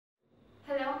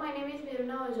name is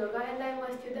and I am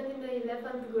a student in the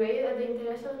 11th grade at the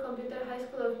International Computer High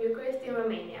School of Bucharest in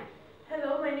Romania.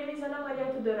 Hello, my name is Ana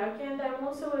Maria Tudorache and I am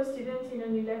also a student in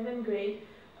an 11th grade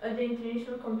at the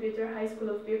International Computer High School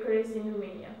of Bucharest in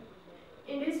Romania.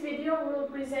 In this video, we will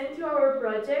present you our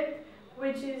project,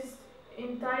 which is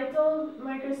entitled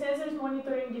Microsensors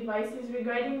Monitoring Devices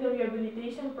regarding the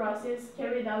rehabilitation process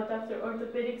carried out after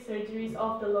orthopedic surgeries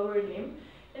of the lower limb,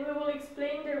 and we will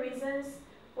explain the reasons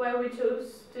why we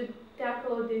chose to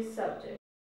tackle this subject.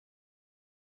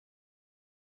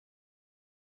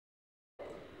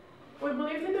 We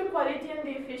believe that the quality and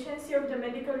the efficiency of the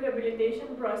medical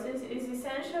rehabilitation process is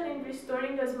essential in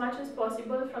restoring as much as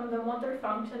possible from the motor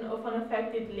function of an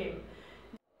affected limb.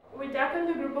 We tackled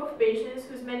a group of patients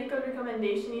whose medical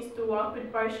recommendation is to walk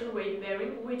with partial weight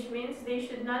bearing, which means they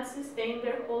should not sustain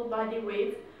their whole body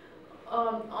weight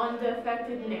on the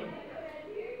affected limb.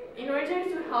 In order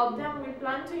to help them, we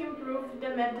plan to improve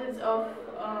the methods of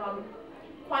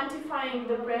quantifying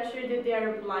the pressure that they are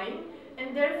applying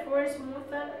and therefore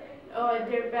smoothen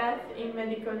their path in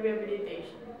medical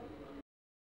rehabilitation.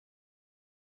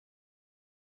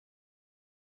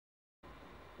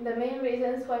 The main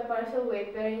reasons why partial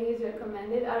weight bearing is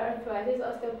recommended are arthritis,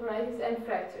 osteoporosis, and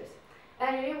fractures.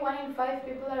 Annually, 1 in 5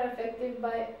 people are affected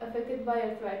by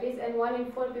arthritis and 1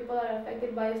 in 4 people are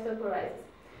affected by osteoporosis.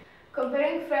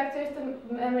 Comparing fractures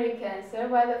to memory cancer,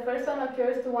 while the first one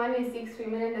occurs to 1 in 6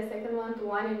 women and the second one to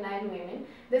 1 in 9 women,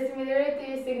 the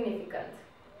similarity is significant.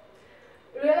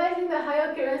 Realizing the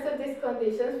high occurrence of these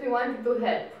conditions, we wanted to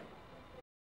help.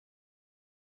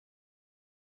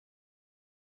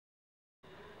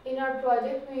 In our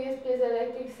project, we use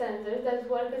piezoelectric sensors that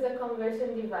work as a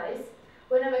conversion device.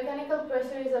 When a mechanical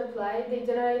pressure is applied, they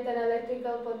generate an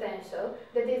electrical potential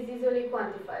that is easily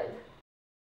quantified.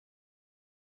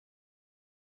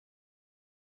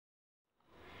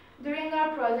 During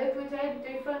our project, we tried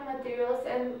different materials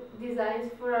and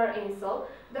designs for our insole.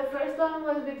 The first one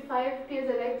was with 5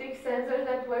 piezoelectric sensors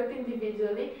that worked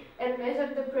individually and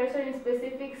measured the pressure in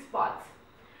specific spots.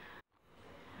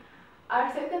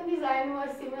 Our second design was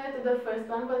similar to the first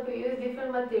one, but we used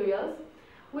different materials.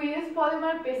 We used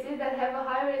polymer pieces that have a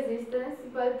high resistance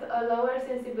but a lower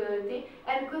sensibility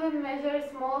and couldn't measure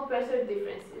small pressure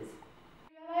differences.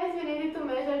 We realized we needed to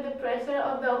measure the pressure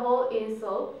of the whole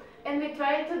insole, and we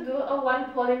tried to do a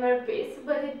one polymer piece,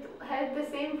 but it had the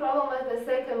same problem as the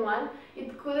second one.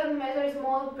 It couldn't measure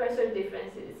small pressure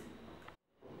differences.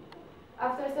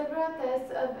 After several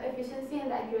tests of efficiency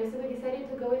and accuracy, we decided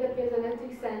to go with the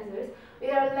piezoelectric sensors. They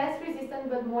are less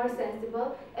resistant but more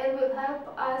sensible and will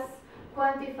help us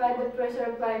quantify the pressure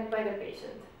applied by the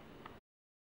patient.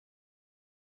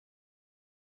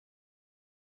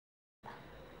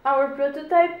 Our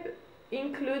prototype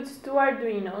includes 2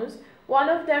 Arduinos. One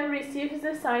of them receives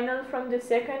the signal from the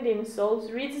second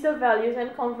insoles, reads the values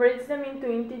and converts them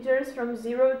into integers from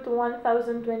 0 to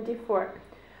 1024.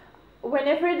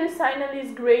 Whenever the signal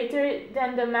is greater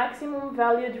than the maximum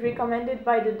value recommended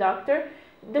by the doctor,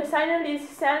 the signal is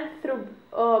sent through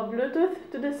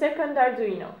Bluetooth to the second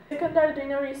Arduino. The second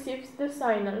Arduino receives the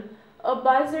signal. A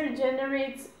buzzer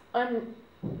generates a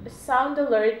sound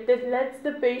alert that lets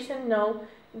the patient know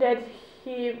that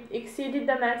he exceeded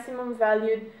the maximum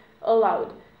value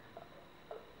allowed.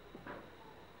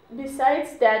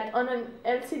 Besides that, on an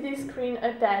LCD screen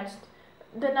attached,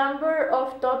 the number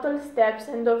of total steps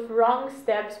and of wrong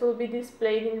steps will be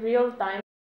displayed in real time.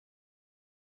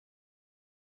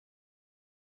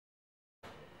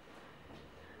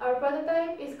 Our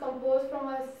prototype is composed from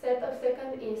a set of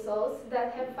second insoles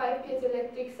that have 5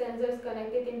 piezoelectric sensors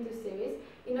connected into series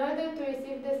in order to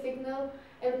receive the signal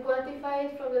and quantify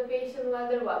it from the patient while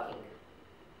they're walking.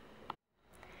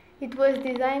 It was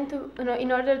designed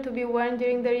in order to be worn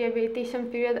during the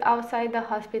rehabilitation period outside the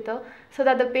hospital so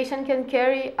that the patient can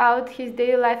carry out his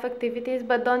daily life activities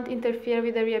but don't interfere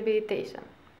with the rehabilitation.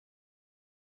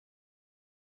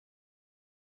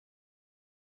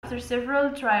 After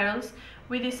several trials,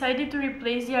 we decided to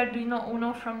replace the Arduino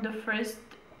Uno from the first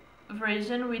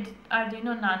version with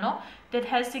Arduino Nano that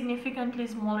has significantly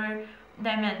smaller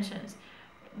dimensions.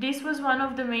 This was one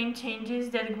of the main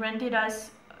changes that granted us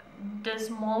the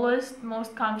smallest,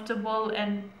 most comfortable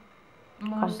and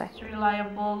most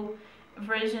reliable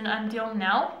version until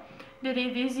now, that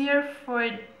is easier for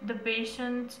the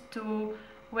patient to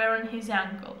wear on his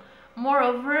ankle.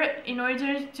 Moreover, in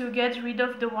order to get rid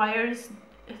of the wires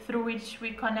through which we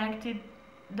connected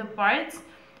the parts,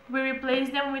 we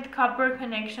replaced them with copper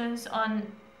connections on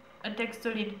a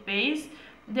textured base,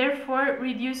 therefore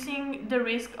reducing the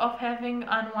risk of having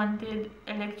unwanted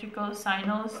electrical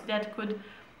signals that could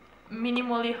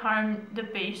minimally harm the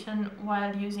patient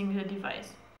while using the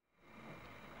device.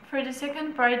 For the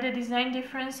second part, the design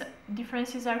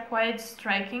differences are quite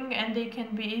striking and they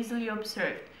can be easily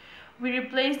observed. We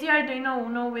replaced the Arduino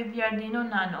Uno with the Arduino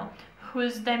Nano,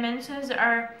 whose dimensions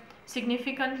are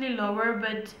significantly lower,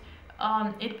 but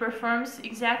it performs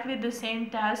exactly the same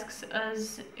tasks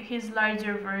as his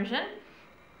larger version.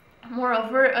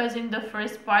 Moreover, as in the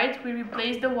first part, we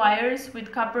replaced the wires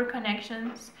with copper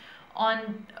connections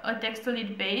on a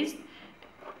Textolit base.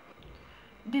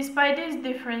 Despite these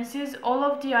differences, all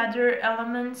of the other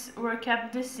elements were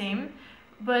kept the same,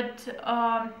 but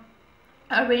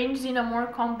arranged in a more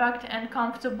compact and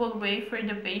comfortable way for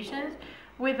the patient,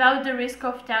 without the risk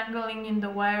of tangling in the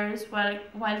wires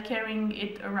while carrying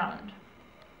it around.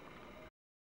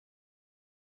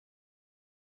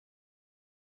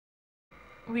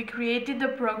 We created the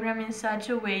program in such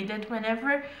a way that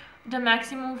whenever the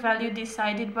maximum value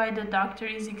decided by the doctor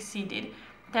is exceeded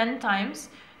 10 times,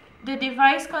 the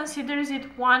device considers it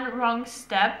one wrong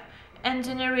step and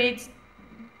generates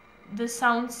the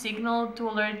sound signal to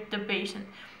alert the patient.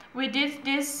 We did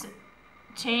this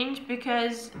change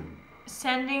because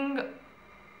sending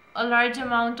a large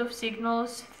amount of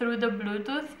signals through the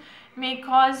Bluetooth may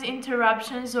cause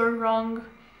interruptions or wrong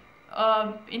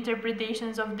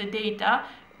interpretations of the data.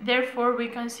 Therefore, we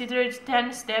considered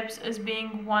 10 steps as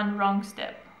being one wrong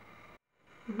step.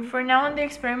 For now, the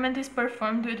experiment is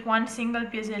performed with one single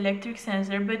piezoelectric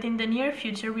sensor, but in the near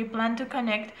future we plan to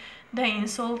connect the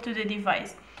insole to the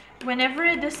device.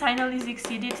 Whenever the signal is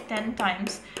exceeded 10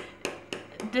 times,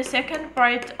 the second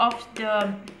part of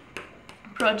the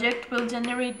project will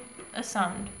generate a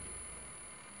sound.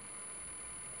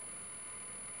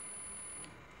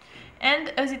 And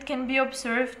as it can be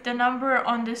observed, the number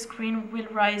on the screen will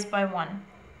rise by 1.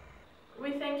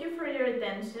 We thank you for your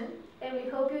attention and we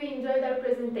hope you enjoyed our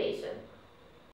presentation.